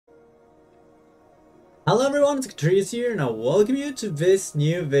Hello everyone, it's AkaTrios here and I welcome you to this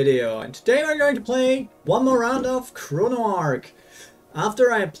new video. And today we're going to play one more round of Chrono Ark.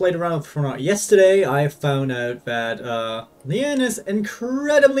 After I played a round of Chrono Ark yesterday, I found out that Lian is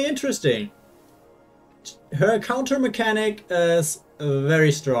incredibly interesting. Her counter mechanic is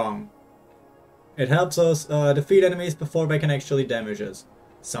very strong. It helps us defeat enemies before they can actually damage us.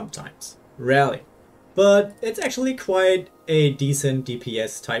 Sometimes. Rarely. But it's actually quite a decent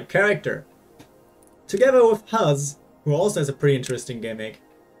DPS type character. Together with Huz, who also has a pretty interesting gimmick,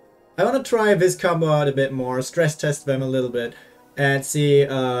 I want to try this combo out a bit more, stress test them a little bit, and see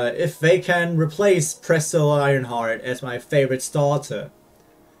if they can replace Presto Ironheart as my favorite starter.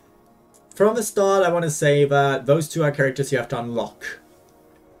 From the start, I want to say that those two are characters you have to unlock.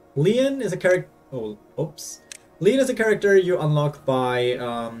 Lian is a character. Oh, oops. Lian is a character you unlock by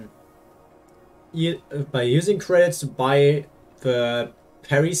using credits to buy the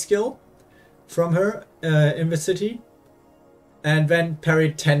parry skill from her in the city, and then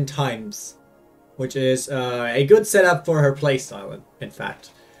parry 10 times, which is a good setup for her playstyle, in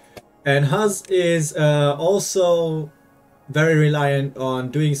fact. And Huz is also very reliant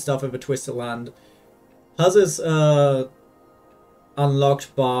on doing stuff with the Twisted Land. Huz is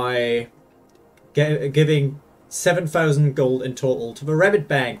unlocked by giving 7,000 gold in total to the Rabbit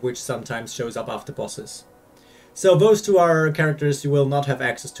Bank, which sometimes shows up after bosses. So those two are characters you will not have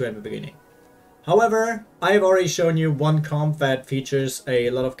access to in the beginning. However, I've already shown you one comp that features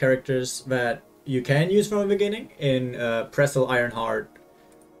a lot of characters that you can use from the beginning in Presto Ironheart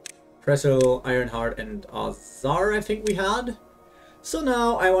and Azar, I think we had. So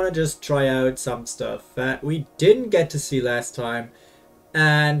now I want to just try out some stuff that we didn't get to see last time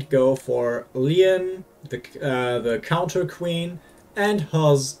and go for Lian, the counter queen, and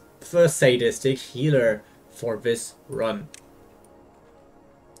Huz, the sadistic healer for this run.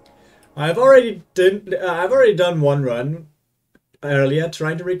 I've already done one run earlier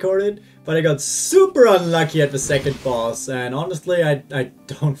trying to record it, but I got super unlucky at the second boss, and honestly I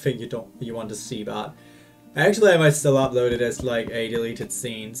don't think you want to see that. Actually, I might still upload it as like a deleted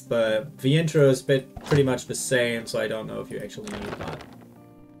scenes, but the intro is pretty much the same, so I don't know if you actually need that.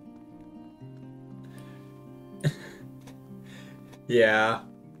 Yeah.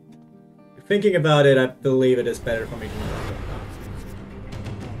 Thinking about it, I believe it is better for me to not do that.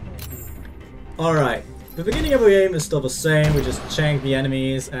 Alright, the beginning of the game is still the same. We just chank the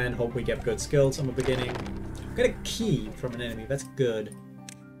enemies and hope we get good skills on the beginning. Get a key from an enemy, that's good.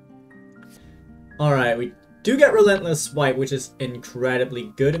 Alright, we do get Relentless Swipe, which is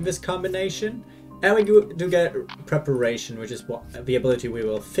incredibly good in this combination. And we do get Preparation, which is the ability we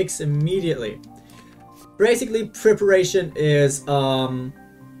will fix immediately. Basically, Preparation is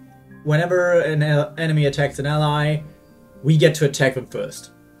whenever an enemy attacks an ally, we get to attack them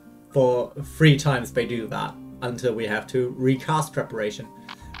first. For 3 times they do that, until we have to recast Preparation.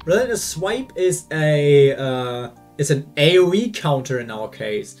 Relentless Swipe is an AoE counter in our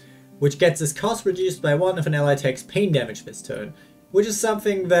case, which gets its cost reduced by 1 if an ally takes pain damage this turn. Which is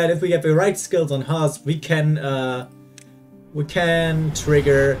something that if we get the right skills on Huz, we can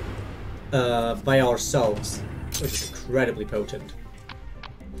trigger by ourselves, which is incredibly potent.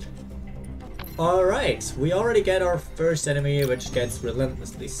 Alright, we already get our first enemy, which gets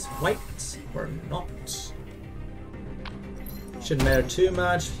relentlessly swiped, or not. Shouldn't matter too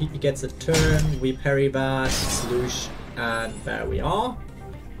much. He gets a turn, we parry that, sloosh, and there we are.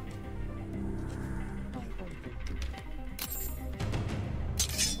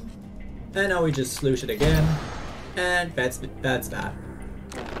 And now we just sloosh it again, and that's that.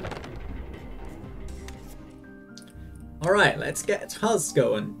 Alright, let's get Huz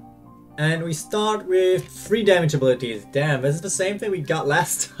going. And we start with 3 damage abilities. Damn, this is the same thing we got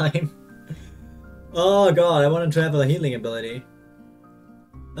last time. Oh god, I wanted to have a healing ability.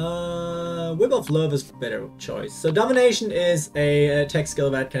 Whip of Love is a better choice. So Domination is a attack skill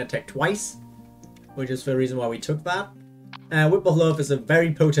that can attack twice, which is the reason why we took that. And Whip of Love is a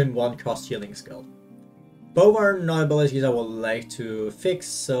very potent 1-cost healing skill. Both are not abilities I would like to fix,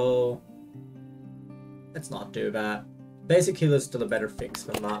 so let's not do that. Basic heal is still a better fix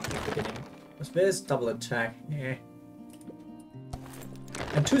than that in the beginning. What's this? Double attack. Eh.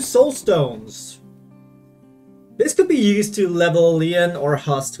 And 2 soul stones. This could be used to level Lian or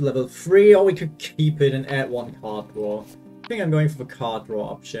Huz to level 3, or we could keep it and add 1 card draw. I think I'm going for the card draw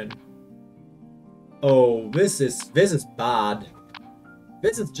option. Oh, this is bad.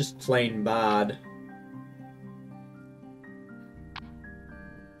 This is just plain bad.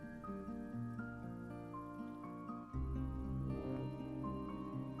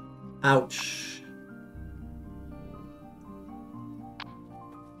 Ouch.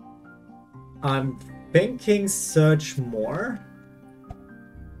 I'm thinking search more.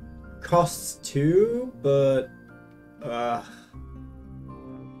 Costs 2, but I'm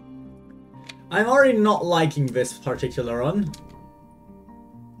already not liking this particular one.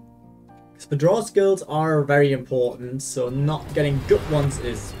 Because the draw skills are very important, so not getting good ones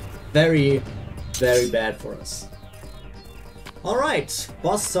is very, very bad for us. Alright,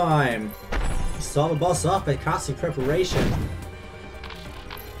 boss time. Start the boss off by casting preparation.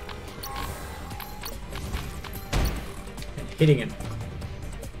 And hitting him.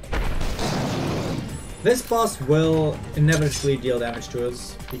 This boss will inevitably deal damage to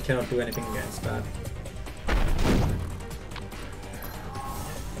us. We cannot do anything against that.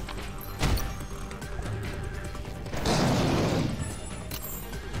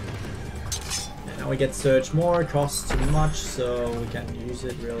 And now we get Surge more, costs too much, so we can't use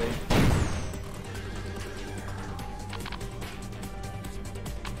it really.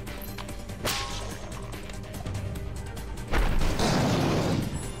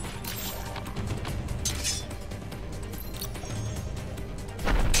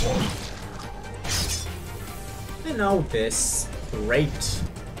 Now this, great.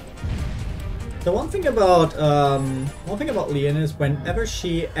 The one thing about Lian is whenever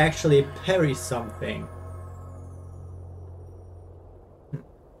she actually parries something,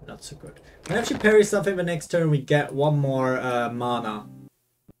 not so good. Whenever she parries something, the next turn we get one more mana,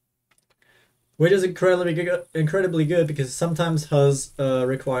 which is incredibly good because sometimes Huz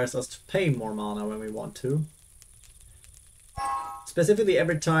requires us to pay more mana when we want to. Specifically,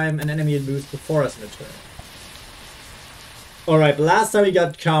 every time an enemy moves before us in a turn. Alright, last time we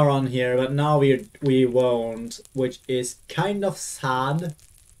got Charon here, but now we won't, which is kind of sad.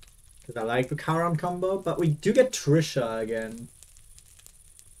 Because I like the Charon combo, but we do get Trisha again.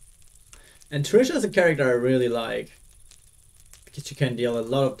 And Trisha is a character I really like. Because she can deal a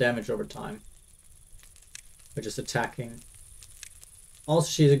lot of damage over time. By just attacking. Also,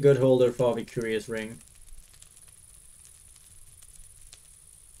 she's a good holder for the Curious Ring.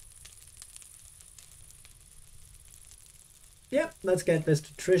 Yep, let's get this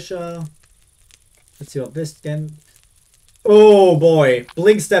to Trisha. Let's see what this can. Oh boy,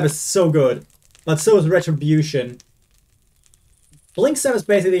 Blink Step is so good, but so is Retribution. Blink Step is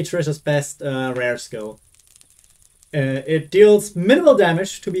basically Trisha's best rare skill. It deals minimal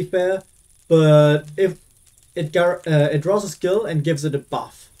damage, to be fair, but if it draws a skill and gives it a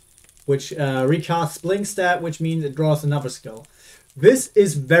buff, which recasts Blink Step, which means it draws another skill. This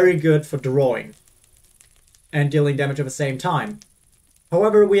is very good for drawing and dealing damage at the same time.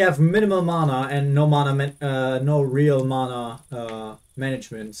 However, we have minimal mana and no mana, no real mana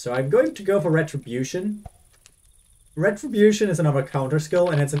management. So I'm going to go for Retribution. Retribution is another counter skill,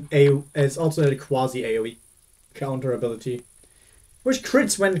 and it's also a quasi AoE counter ability, which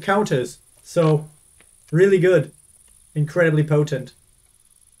crits when it counters. So really good, incredibly potent.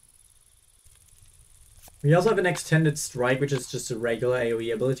 We also have an Extended Strike, which is just a regular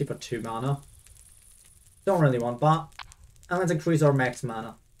AoE ability for 2 mana. Don't really want that. And let's increase our max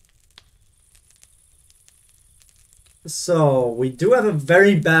mana. So, we do have a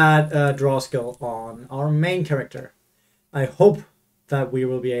very bad draw skill on our main character. I hope that we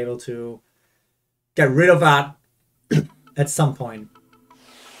will be able to get rid of that at some point.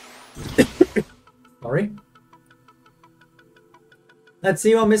 Sorry. Let's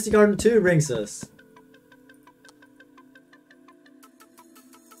see what Mystic Garden 2 brings us.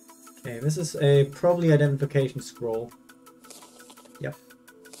 Okay, this is a probably identification scroll. Yep.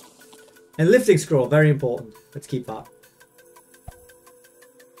 And lifting scroll, very important. Let's keep that.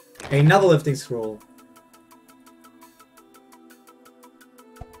 Another lifting scroll.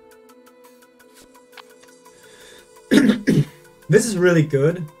 This is really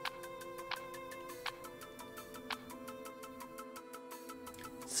good.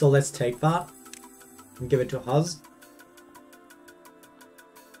 So let's take that and give it to Huz.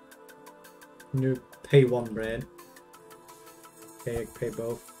 You pay 1 red. Okay, pay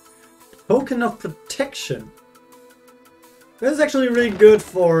both. Token of Protection. This is actually really good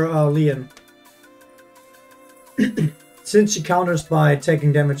for Lian. Since she counters by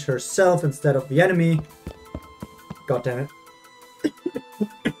taking damage herself instead of the enemy. God damn it.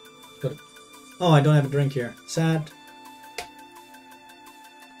 Oh, I don't have a drink here. Sad.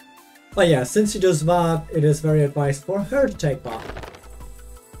 But yeah, since she does that, it is very advised for her to take that.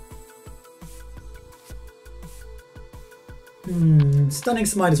 Stunning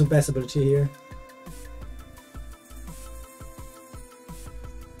Smite is the best ability here.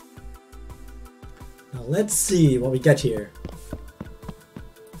 Now let's see what we get here.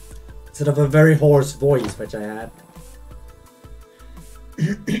 Instead of a very hoarse voice, which I had.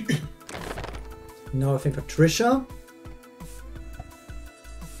 Now I think for Trisha.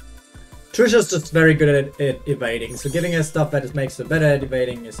 Trisha's just very good at evading, so giving her stuff that makes her better at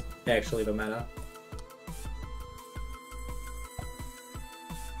evading is actually the matter.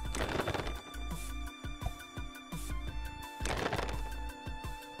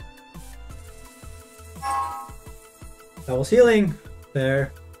 That was healing.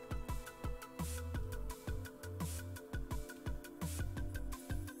 There.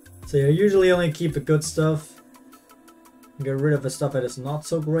 So you usually only keep the good stuff. Get rid of the stuff that is not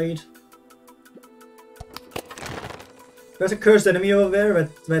so great. There's a cursed enemy over there,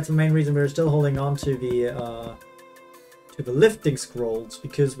 but that's the main reason we're still holding on to the lifting scrolls,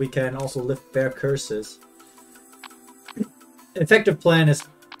 because we can also lift their curses. Effective plan is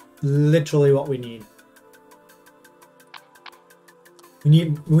literally what we need.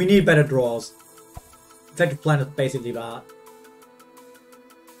 We need better draws. Effective plan is basically that.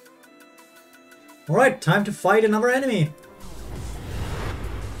 Alright, time to fight another enemy.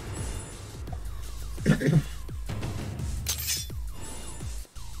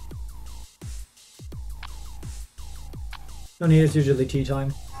 No need, it's usually tea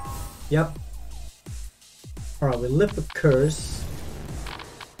time. Yep. Alright, we lift the curse,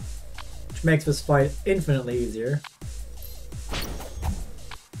 which makes this fight infinitely easier.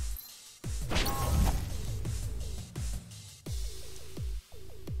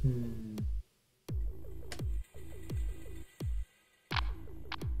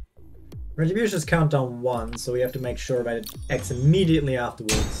 Retributions count down 1, so we have to make sure that it acts immediately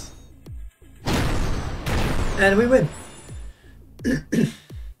afterwards. And we win!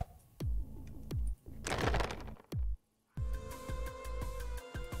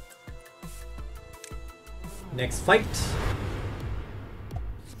 Next fight.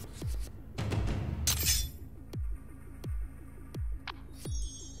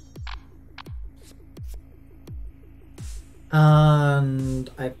 And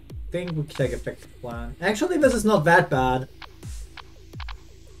I think we take effective plan. Actually, this is not that bad.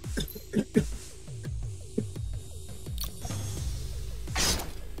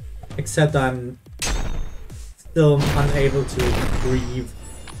 Except I'm still unable to breathe.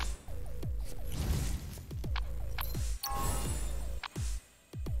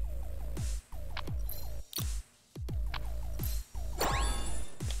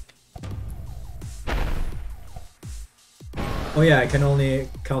 Oh yeah, I can only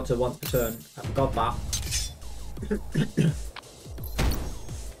counter once per turn. I forgot that.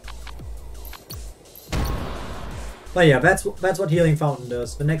 But yeah, that's what Healing Fountain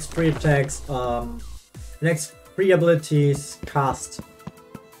does. The next 3 attacks, the next 3 abilities cast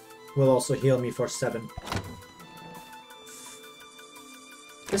will also heal me for 7.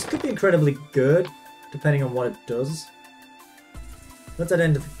 This could be incredibly good, depending on what it does. Let's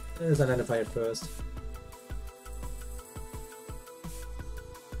identify it first.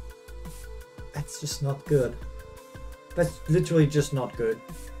 That's just not good. That's literally just not good.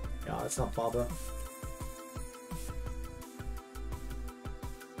 Yeah, that's not bother.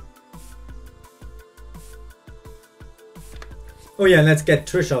 Oh yeah, let's get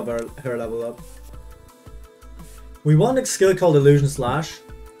Trisha her level up. We want a skill called Illusion Slash,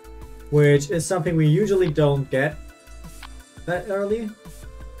 which is something we usually don't get that early.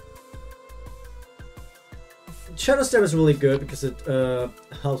 Shadow Step is really good because it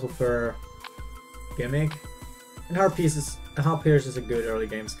helps with her gimmick, and Heart Pierce is a good early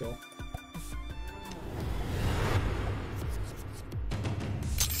game skill.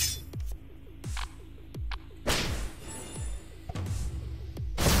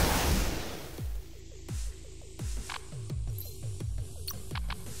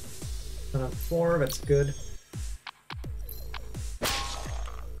 And on 4, that's good.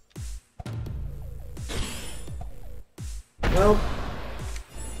 Well,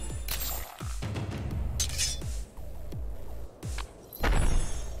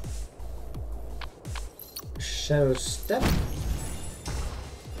 Shadow Step,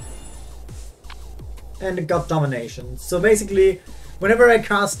 and it got Domination. So basically, whenever I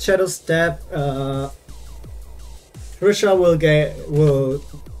cast Shadow Step, Trisha will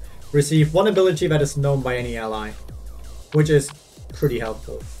receive 1 ability that is known by any ally, which is pretty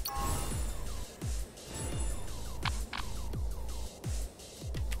helpful.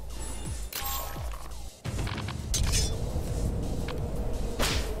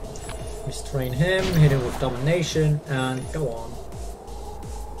 Restrain him, hit him with Domination, and go on.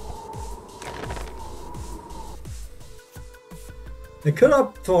 I could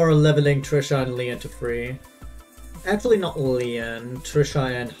opt for leveling Trisha and Lian to 3. Actually not Lian,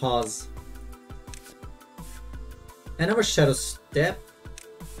 Trisha and Huz. Another Shadow Step.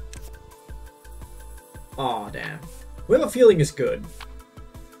 Aw, damn. Web of Healing is good.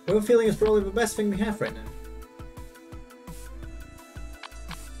 Web of Healing is probably the best thing we have right now.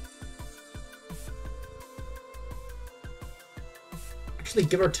 Actually,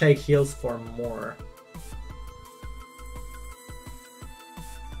 give or take heals for more.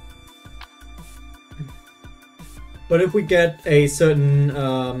 But if we get a certain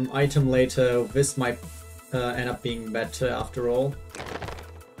item later, this might end up being better after all.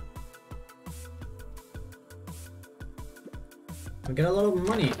 We get a lot of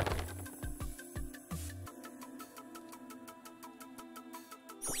money.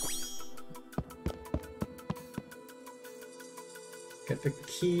 Get the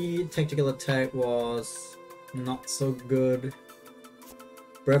key. Tactical attack was not so good.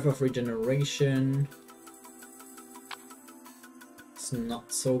 Breath of Regeneration. It's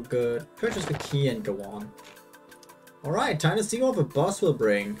not so good. Purchase the key and go on. Alright, time to see what the boss will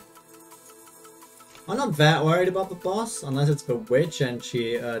bring. I'm not that worried about the boss, unless it's the witch and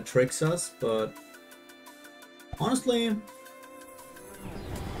she tricks us, but honestly...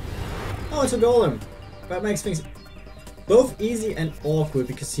 Oh, it's a golem! That makes things both easy and awkward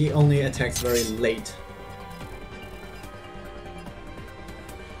because he only attacks very late.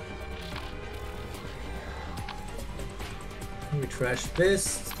 We trash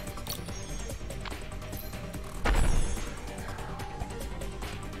this.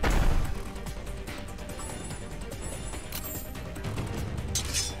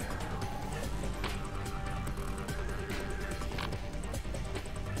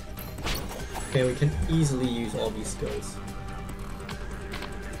 Okay, we can easily use all these skills.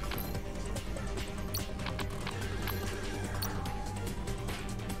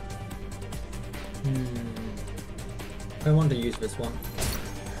 I want to use this one.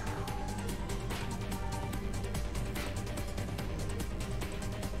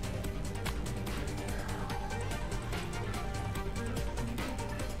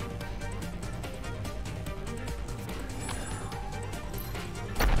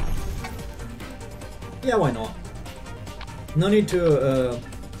 Yeah, why not? No need to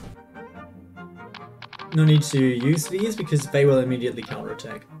use these because they will immediately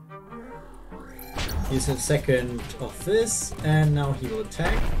counterattack. Use a second of this, and now he will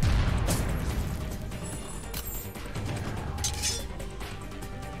attack.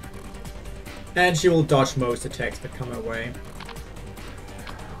 And she will dodge most attacks that come her way.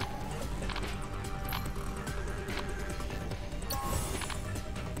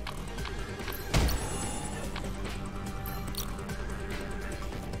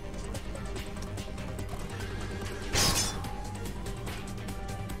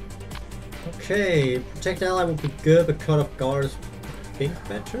 Okay, protect ally would be good, but cut off guard is I think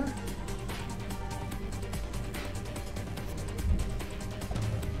better.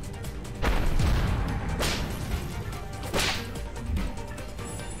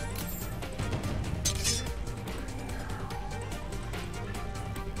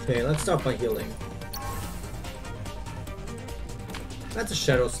 Okay, let's start by healing. That's a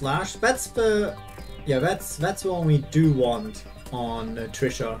Shadow Slash. That's the that's the one we do want on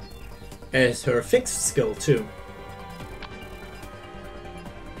Trisha. As her fixed skill too.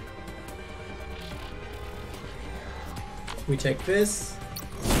 We take this.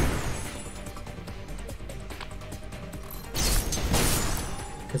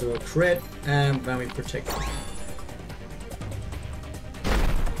 Because it will crit, and then we protect it.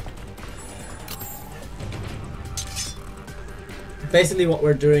 Basically what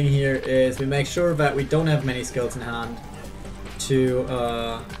we're doing here is we make sure that we don't have many skills in hand to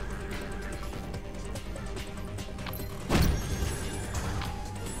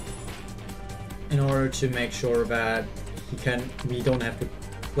in order to make sure that we don't have to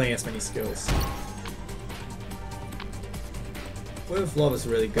play as many skills. Wave of Love is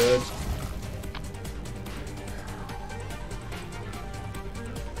really good.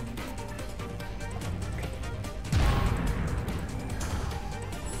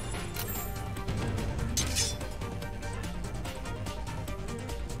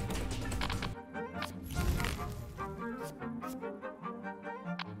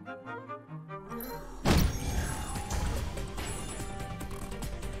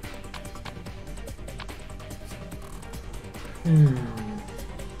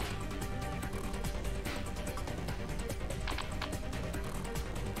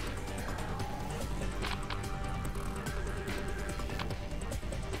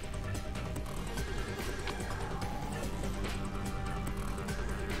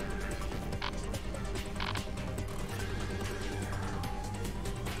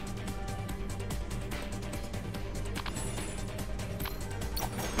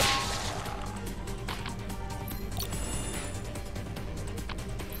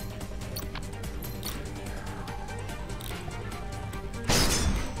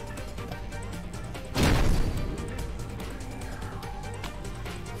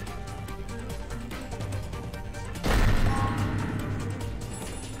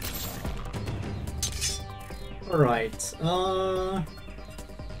 Alright,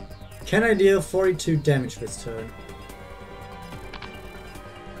 can I deal 42 damage this turn?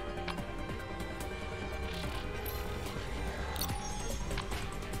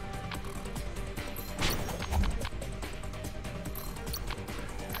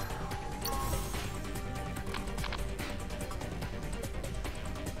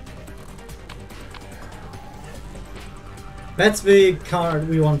 That's the card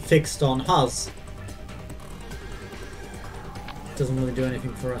we want fixed on Huz. Doesn't really do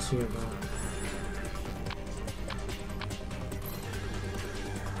anything for us here, though.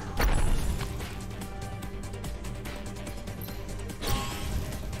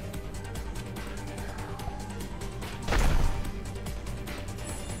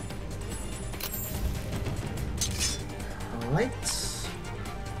 Alright.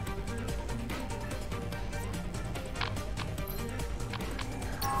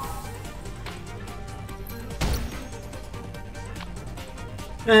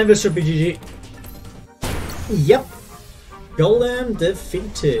 And this should be GG. Yep. Golem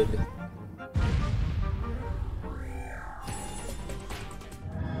defeated.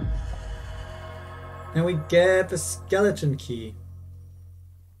 And we get the skeleton key.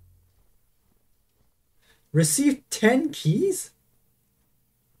 Received 10 keys?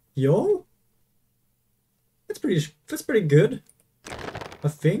 Yo? That's pretty good. I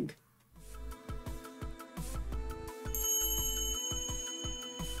think.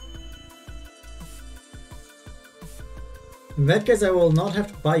 In that case, I will not have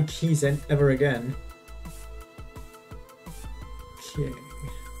to buy keys ever again. Okay.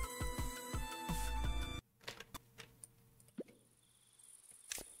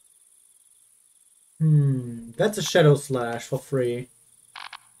 That's a Shadow Slash for free.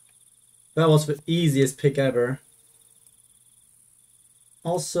 That was the easiest pick ever.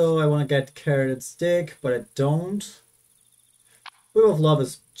 Also, I want to get Carroted Stick, but I don't. Wheel of Love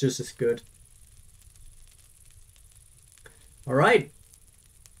is just as good. Alright.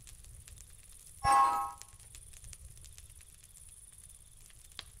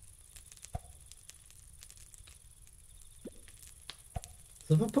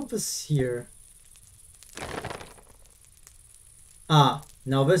 So if I put this here. Ah,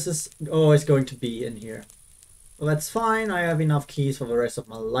 now this is always going to be in here. Well, that's fine. I have enough keys for the rest of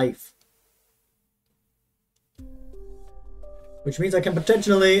my life. Which means I can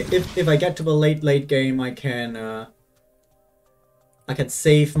potentially, if I get to the late game, I can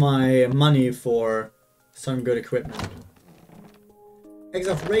save my money for some good equipment. Eggs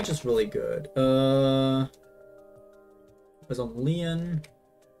of Rage is really good. Was on Lian.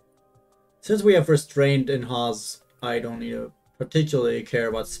 Since we have Restrained in Huz, I don't need to particularly care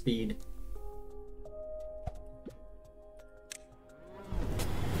about speed.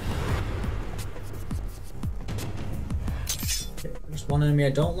 Okay, there's one enemy I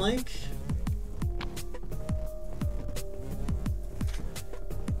don't like.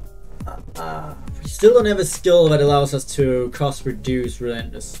 We still don't have a skill that allows us to cost reduce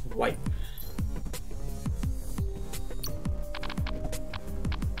Relentless Wipe.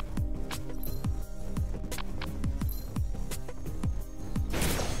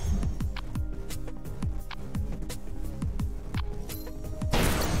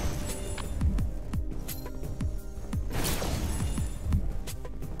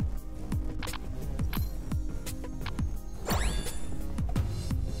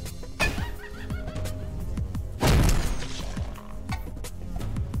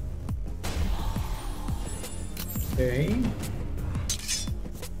 Okay.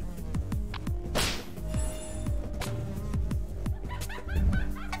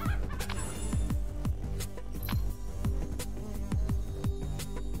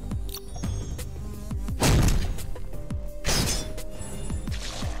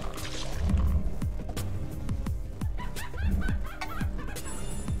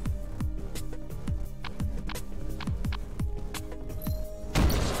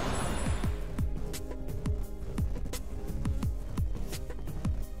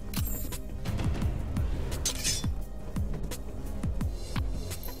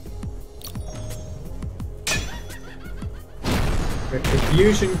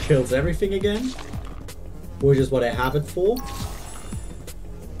 Retribution kills everything again, which is what I have it for.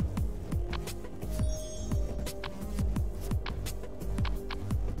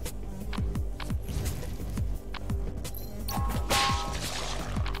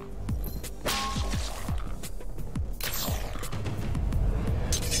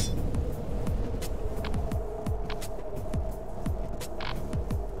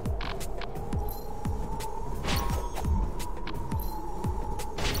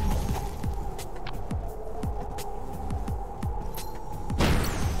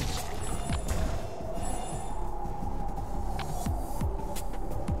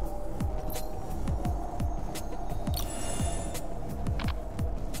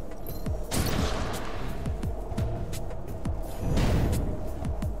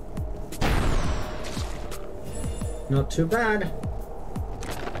 Not too bad.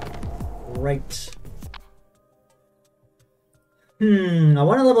 Right. I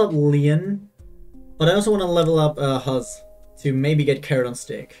want to level up Lian, but I also want to level up Huz to maybe get carrot on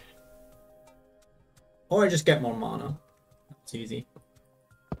stick. Or I just get more mana. That's easy.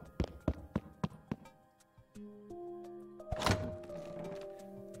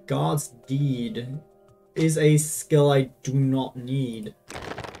 God's Deed is a skill I do not need.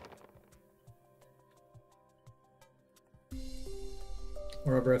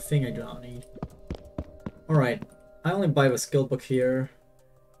 Or rather a thing I do not need. Alright, I only buy the skill book here.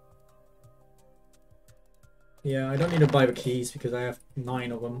 Yeah, I don't need to buy the keys because I have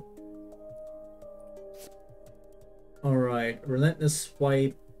 9 of them. Alright, Relentless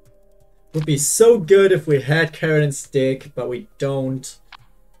Swipe. Would be so good if we had carrot and stick, but we don't.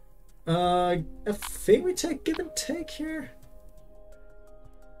 I think we take give and take here.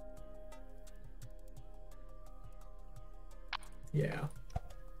 Yeah.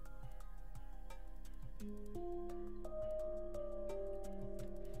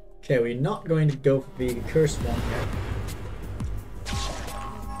 Okay, we're not going to go for the cursed one yet.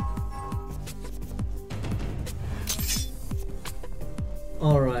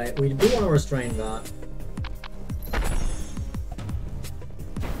 Alright, we do want to restrain that.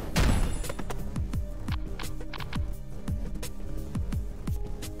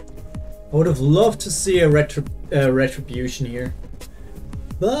 I would have loved to see a retribution here.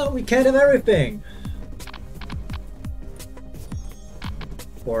 But we can't have everything.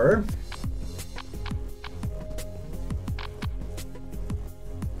 Or...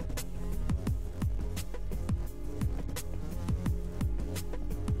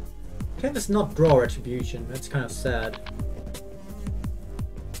 can't just not draw retribution, that's kind of sad.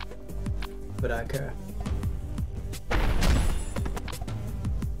 But I care.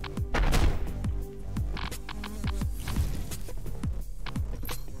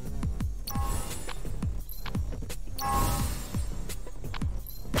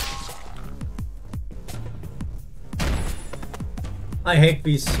 I hate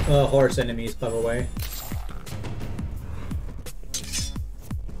these horse enemies, by the way.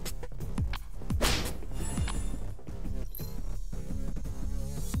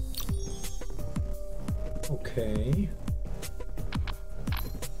 Okay.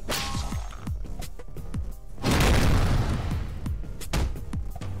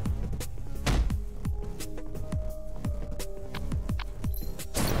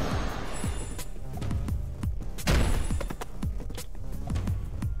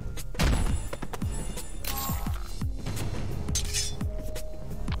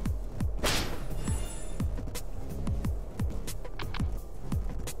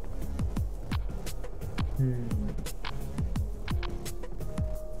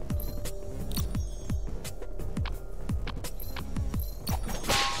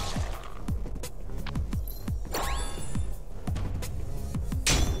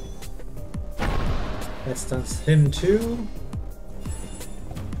 That stuns him too.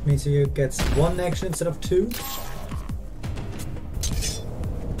 Means he gets 1 action instead of 2.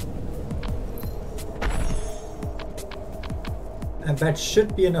 And that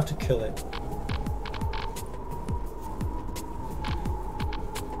should be enough to kill it.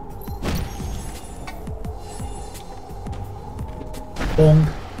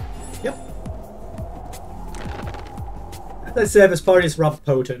 Bonk. Yep. As I said, this party is rather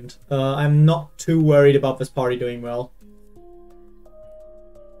potent. I'm not too worried about this party doing well.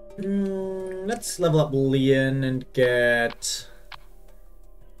 Let's level up Lian and get...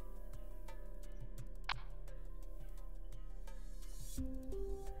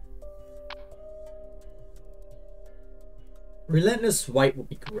 Relentless White would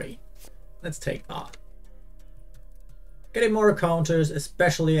be great. Let's take that. Getting more counters,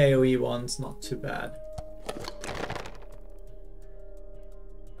 especially AoE ones, not too bad.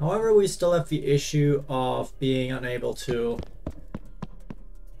 However, we still have the issue of being unable to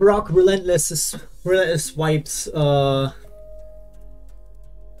proc Relentless Swipe's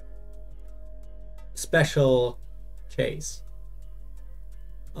special case.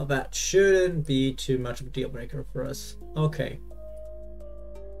 Well, that shouldn't be too much of a deal breaker for us. Okay.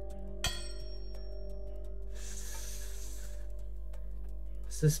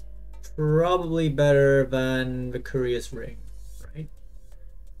 This is probably better than the Curious Ring, right?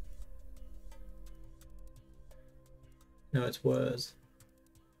 No, it's worse.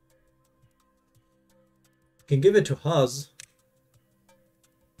 You can give it to Huz.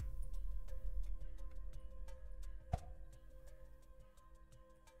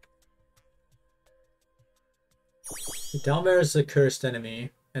 Down there is a cursed enemy,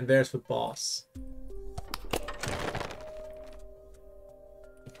 and there's the boss.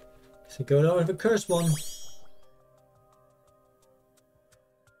 So go down with a cursed one.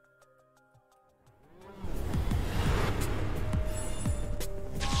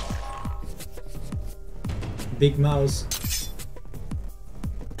 Big mouse.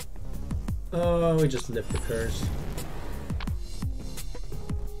 Oh, we just lift the curse.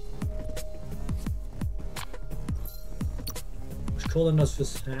 Which colon does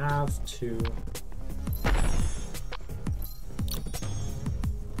this have to?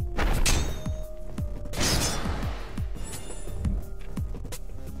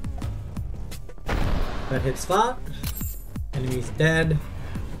 That hits that. Enemy's dead.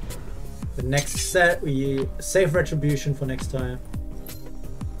 The next set, we save retribution for next time.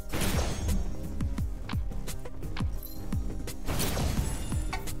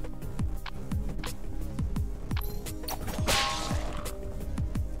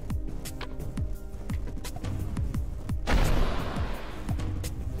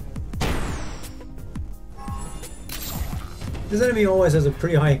 This enemy always has a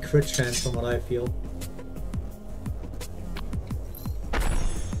pretty high crit chance from what I feel.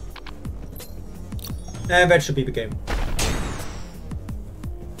 And that should be the game.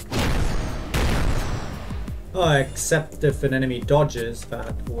 Oh, except if an enemy dodges,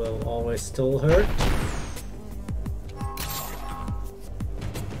 that will always still hurt.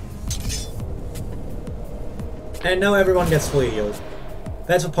 And now everyone gets fully healed.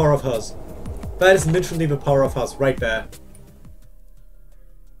 That's the power of Huz. That is literally the power of Huz right there.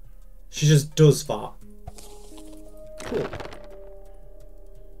 She just does that. Cool.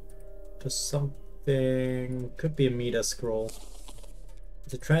 Just something. Could be a meta scroll.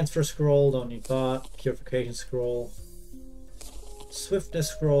 It's a transfer scroll, don't need that. Purification scroll.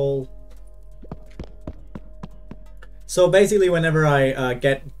 Swiftness scroll. So basically whenever I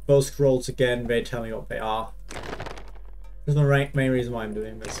get both scrolls again, they tell me what they are. That's the main reason why I'm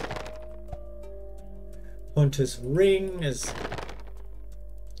doing this. Hunter's Ring is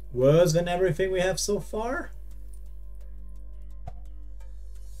worse than everything we have so far.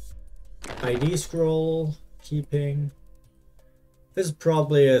 ID scroll, keeping. This is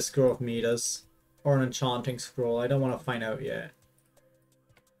probably a scroll of meters or an enchanting scroll. I don't want to find out yet.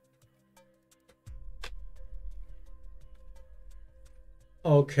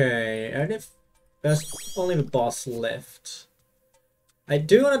 Okay, and if there's only the boss left, I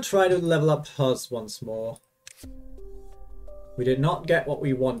do want to try to level up Huz once more. We did not get what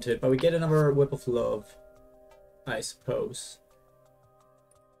we wanted, but we get another Whip of Love, I suppose.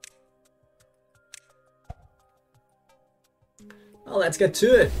 Well, let's get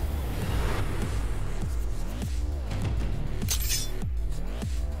to it.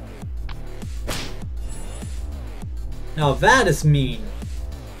 Now that is mean.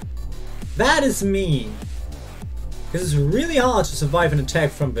 That is mean. Because it's really hard to survive an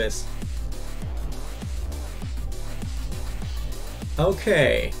attack from this.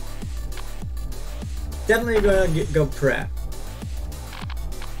 Okay. Definitely gonna go prep.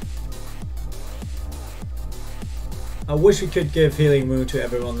 I wish we could give Healing Moon to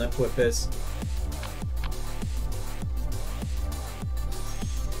everyone with this.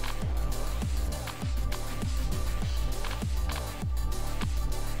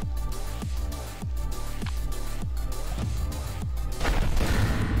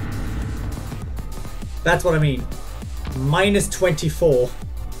 That's what I mean. Minus 24.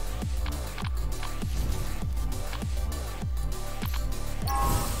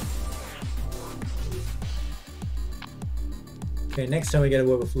 Okay, next time we get a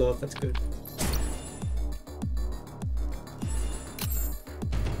Web of Love, that's good.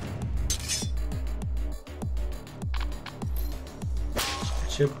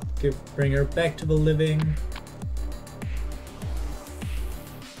 Should bring her back to the living.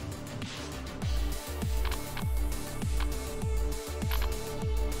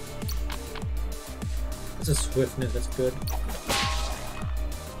 That's a swiftness, that's good.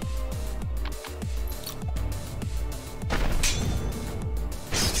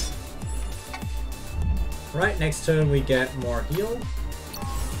 Right, next turn we get more heal.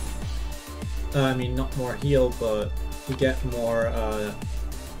 I mean, not more heal, but we get more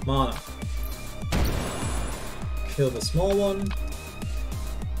mana. Kill the small one.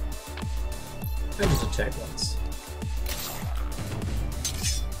 And just attack once.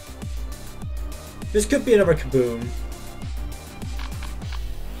 This could be another kaboom.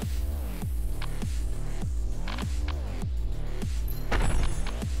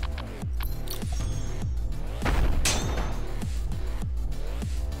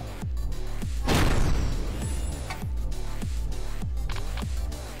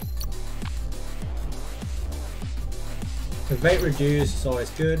 evade reduce is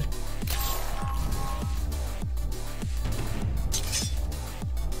always good.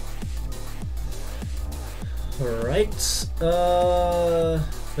 Alright,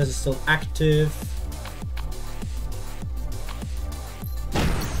 this is still active.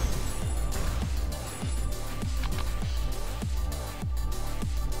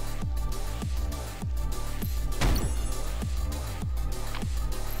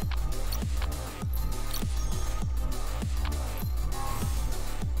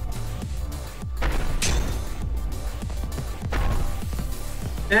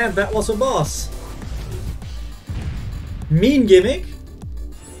 And that was a boss. Mean gimmick,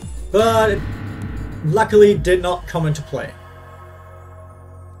 but it luckily did not come into play.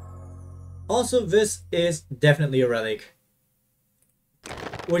 Also, this is definitely a relic,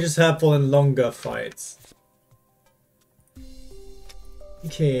 which is helpful in longer fights.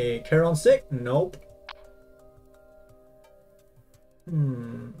 Okay, Charon stick? Nope.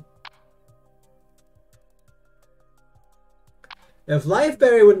 If Life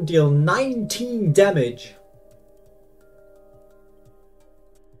Berry wouldn't deal 19 damage,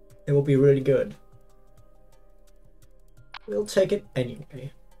 it will be really good. We'll take it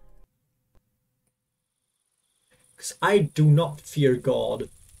anyway. Because I do not fear God.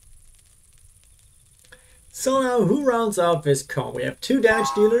 So now, who rounds out this comp? We have 2 damage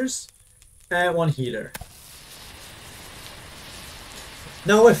dealers and 1 healer.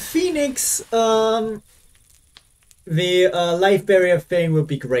 Now with Phoenix, the life barrier thing will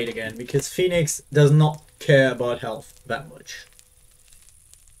be great again, because Phoenix does not care about health that much.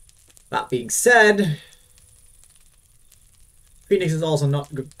 That being said, Phoenix is also not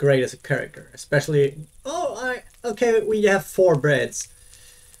great as a character, especially... okay, we have 4 breads.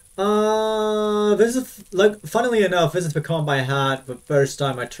 This is, like, funnily enough, this is the comp I had the first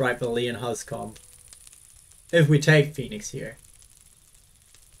time I tried the Lian and Huz comp. If we take Phoenix here.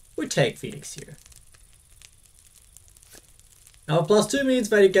 We take Phoenix here. Now +2 means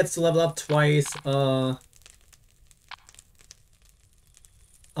that he gets to level up twice.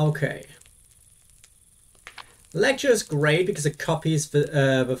 Okay. Lecture is great because it copies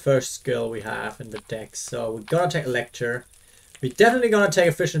the first skill we have in the deck. So we're gonna take Lecture. We're definitely gonna take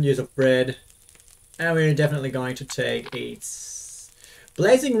efficient use of bread. And we're definitely going to take 8.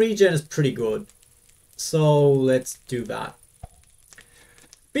 Blazing Regen is pretty good. So let's do that.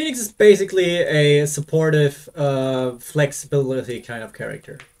 Phoenix is basically a supportive flexibility kind of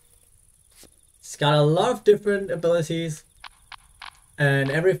character. He's got a lot of different abilities.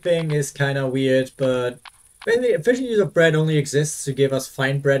 And everything is kind of weird, but basically efficient use of bread only exists to give us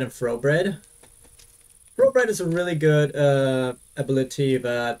find bread and throw bread. Throw bread is a really good ability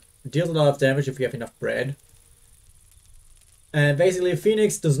that deals a lot of damage if you have enough bread. And basically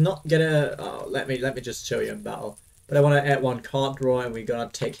Phoenix does not get a... Oh, let me just show you in battle. But I want to add 1 card draw and we're gonna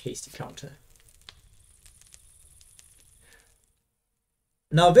take Hasty Counter.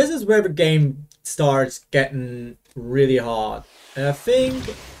 Now this is where the game starts getting really hard. And I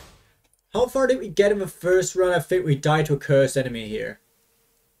think... How far did we get in the first run? I think we died to a cursed enemy here.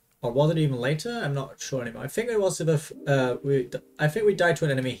 Or was it even later? I'm not sure anymore. I think it was I think we died to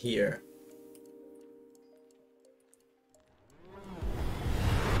an enemy here.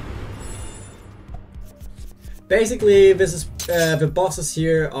 Basically, this is the bosses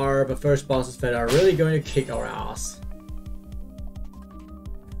here are the first bosses that are really going to kick our ass.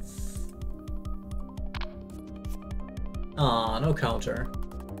 Ah, no counter.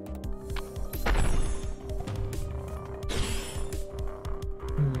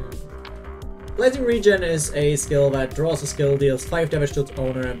 Blazing Regen is a skill that draws a skill, deals 5 damage to its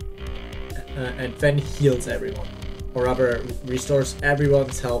owner, and then heals everyone. Or rather, restores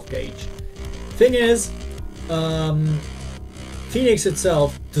everyone's health gauge. Thing is, Phoenix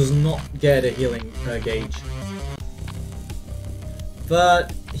itself does not get a healing gauge.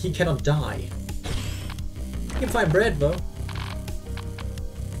 But he cannot die. He can find bread though.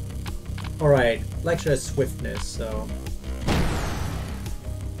 Alright, Lecture has swiftness, so...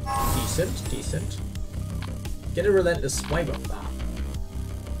 Decent. Get a relentless swipe of that.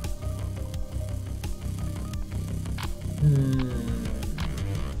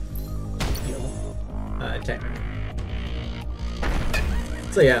 Attack.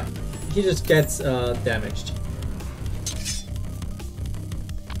 So yeah, he just gets damaged.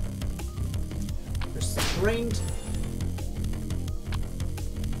 Restrained.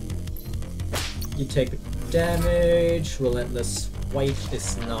 You take the damage. Relentless swipe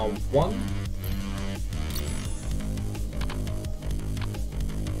is now 1.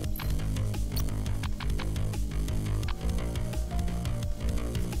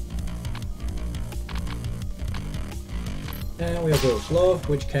 And we have Will's Love,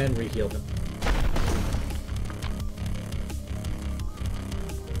 which can re-heal them.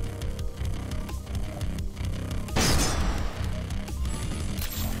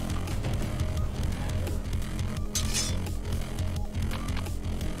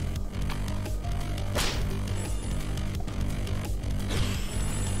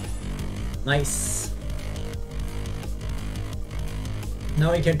 Nice.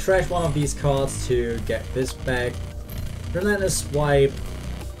 Now we can trash one of these cards to get this back. Relentless Swipe,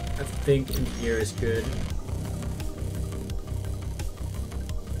 I think in here is good.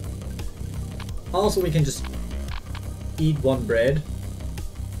 Also, we can just eat one bread.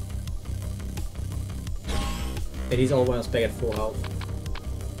 And he's almost back at full health.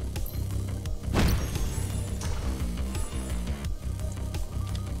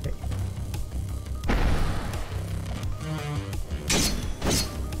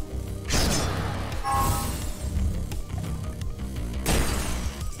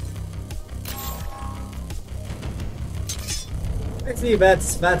 Actually,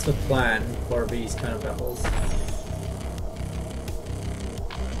 that's the plan for these kind of battles.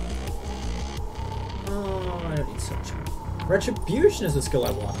 Oh, I don't need such. Retribution is the skill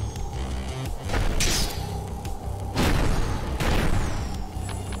I want.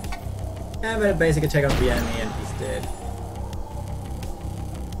 And then a basic attack on the enemy and he's dead.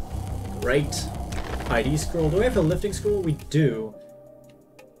 Great. ID scroll. Do we have a lifting scroll? We do.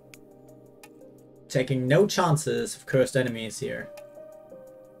 Taking no chances of cursed enemies here.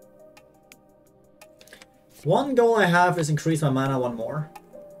 One goal I have is increase my mana one more.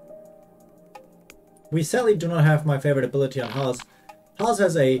 We sadly do not have my favorite ability on Huz. Huz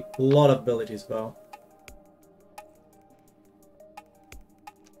has a lot of abilities though.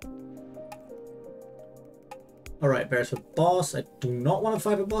 Alright, there's a boss. I do not want to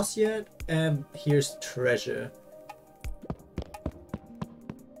fight a boss yet. And here's treasure.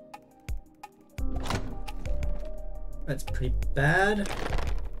 That's pretty bad.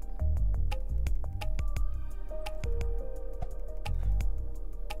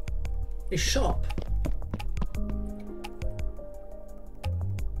 A shop.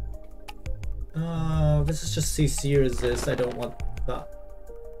 This is just CC resist. I don't want that.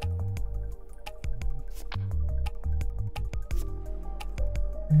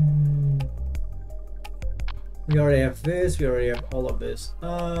 We already have this. We already have all of this.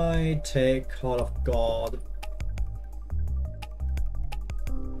 I take Heart of God.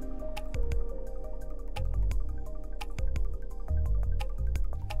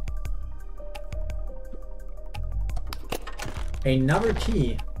 Another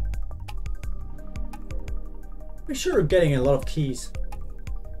key. We're sure getting a lot of keys.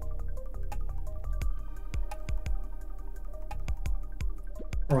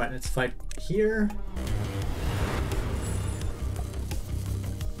 Alright, let's fight here.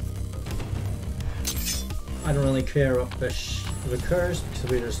 I don't really care of the curse because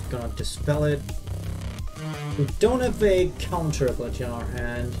we're just gonna dispel it. We don't have a counter ability on our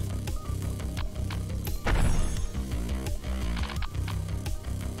hand.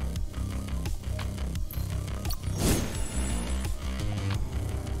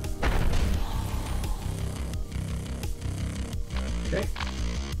 Okay.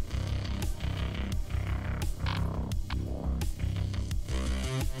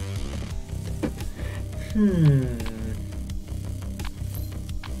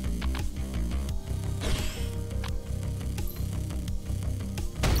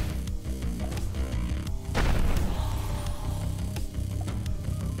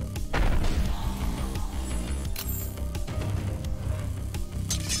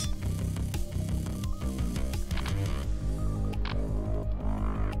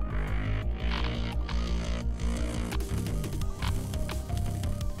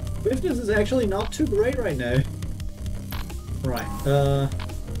 Business is actually not too great right now. Right,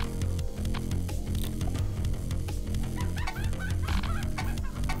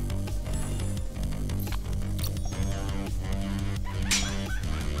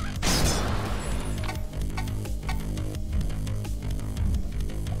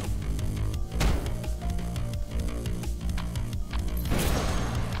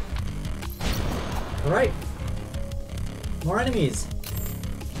 Alright. More enemies.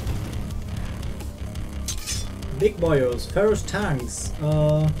 Big boyos, ferrous tanks.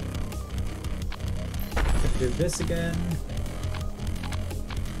 Let's do this again.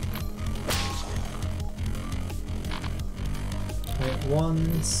 Wait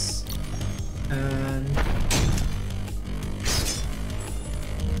once and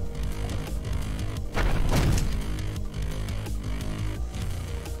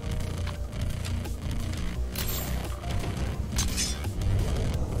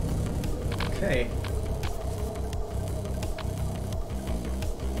Okay.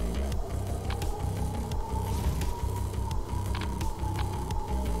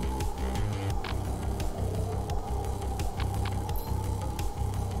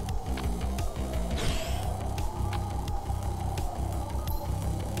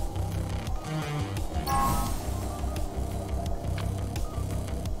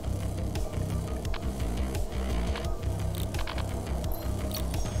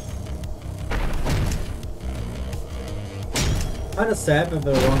 Kinda sad that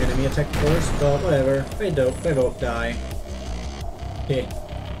the wrong enemy attacked first, but whatever. They both die. Okay.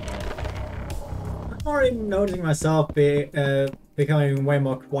 I'm already noticing myself becoming way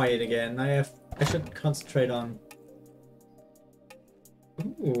more quiet again. I should concentrate on...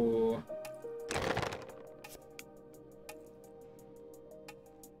 Ooh.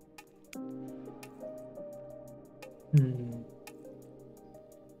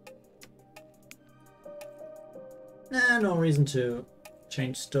 Nah, no reason to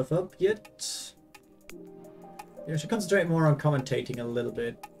change stuff up yet. Yeah, I should concentrate more on commentating a little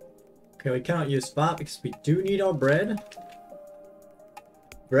bit. Okay, we cannot use that because we do need our bread.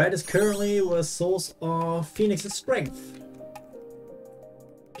 Bread is currently a source of Phoenix's strength.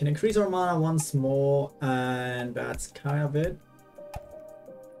 Can increase our mana once more, and that's kind of it.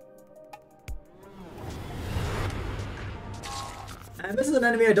 And this is an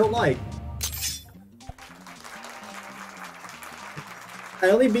enemy I don't like. I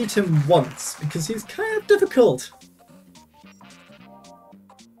only beat him once because he's kind of difficult.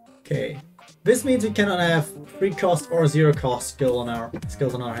 Okay, this means we cannot have free cost or zero cost skills on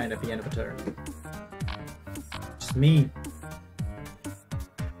our hand at the end of a turn. Just mean.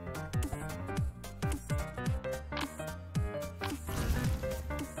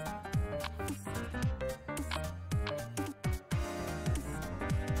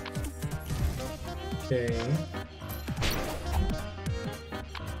 Okay.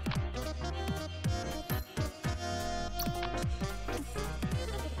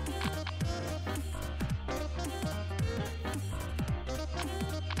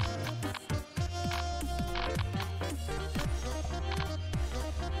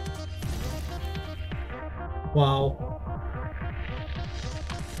 Wow.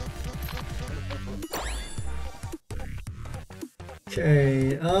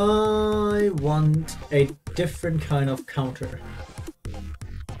 Okay, I want a different kind of counter.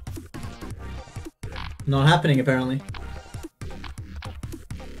 Not happening apparently.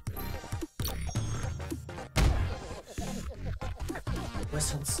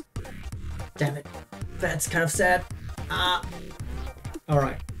 Whistles. Damn it. That's kind of sad. Ah.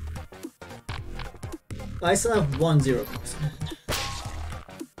 Alright. I still have 1-0 cost.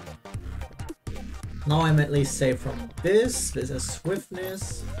 Now I'm at least safe from this. This is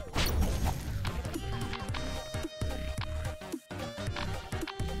swiftness.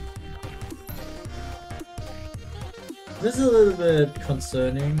 This is a little bit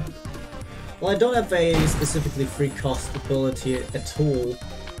concerning. Well, I don't have a specifically free cost ability at all.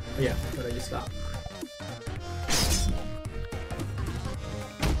 Yeah, gotta use that.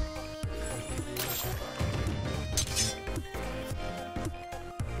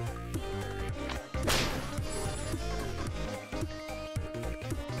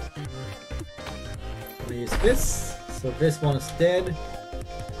 Use this, so this one is dead.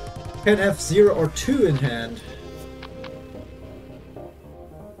 Can have 0 or 2 in hand.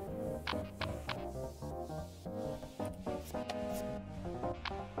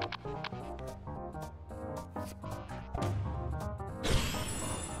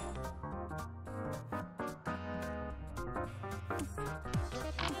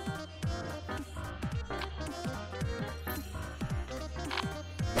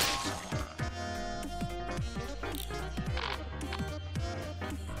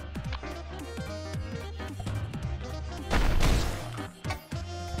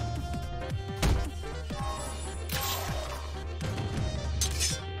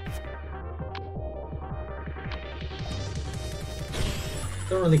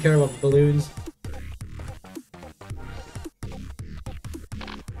 Don't really care about the balloons.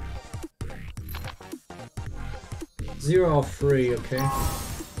 Zero or 3, okay.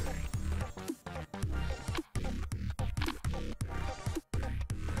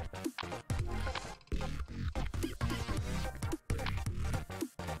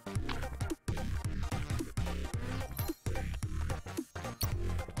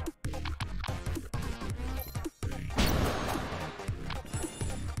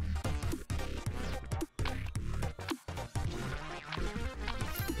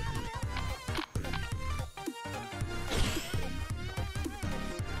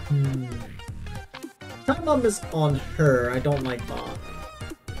 Time bomb is on her. I don't like that.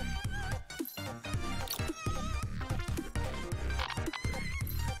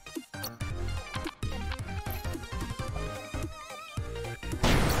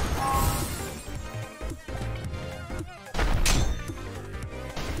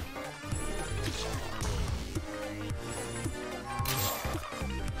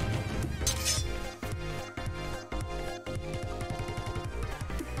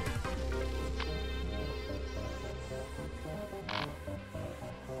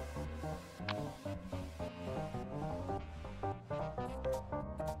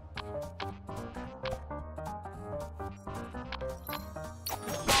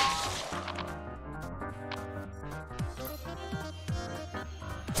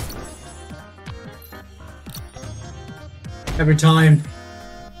 Every time.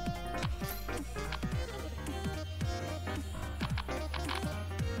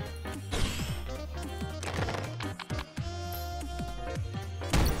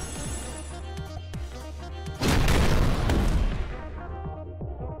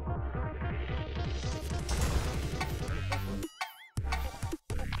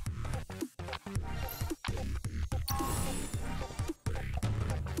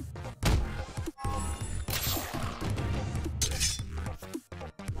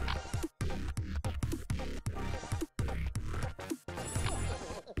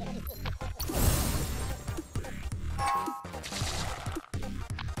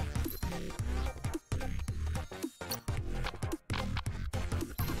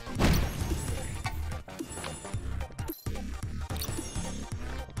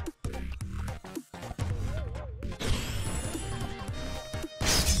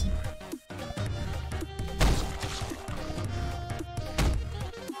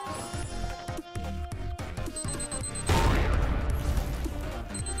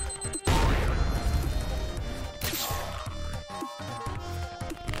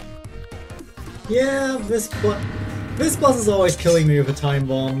 Yeah, this boss is always killing me with the time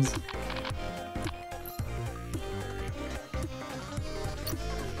bombs.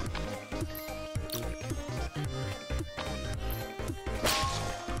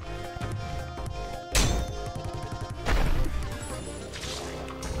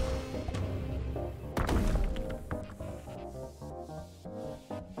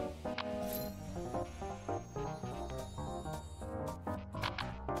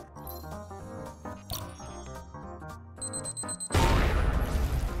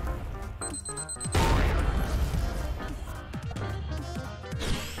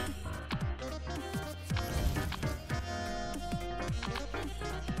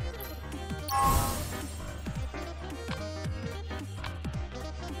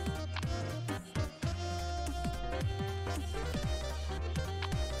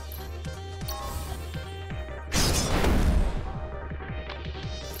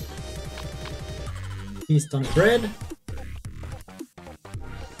 Feast on bread.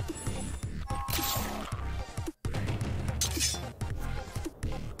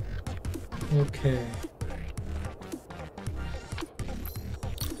 Okay.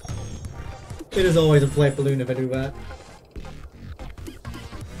 It is always a flight balloon if I do that.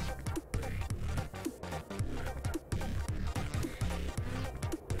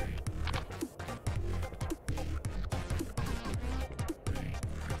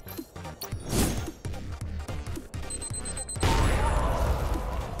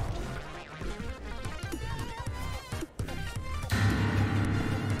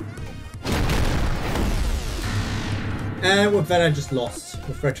 And with that I just lost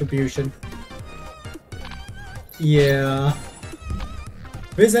with Retribution. Yeah.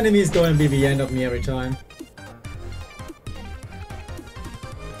 This enemy is going to be the end of me every time.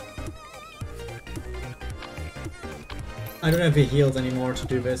 I don't have the heals anymore to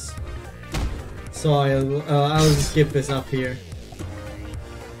do this. So I'll just skip this up here.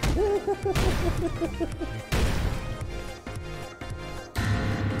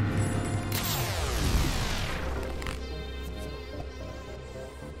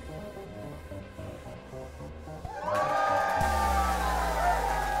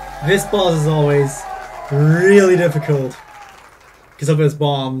 This boss is always really difficult because of his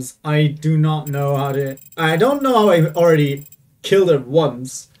bombs. I do not know how to... I don't know how I already killed it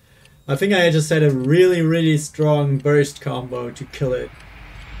once. I think I just had a really strong burst combo to kill it.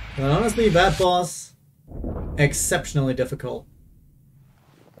 But honestly, that boss, exceptionally difficult.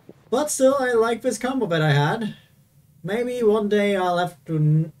 But still, I like this combo that I had. Maybe one day I'll have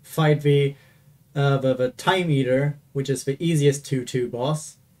to fight the Time Eater, which is the easiest 2-2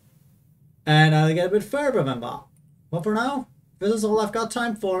 boss. And I'll get a bit further than that. But for now, this is all I've got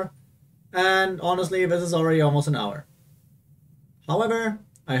time for. And honestly, this is already almost an hour. However,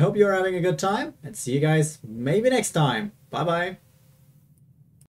 I hope you're having a good time and see you guys maybe next time. Bye bye.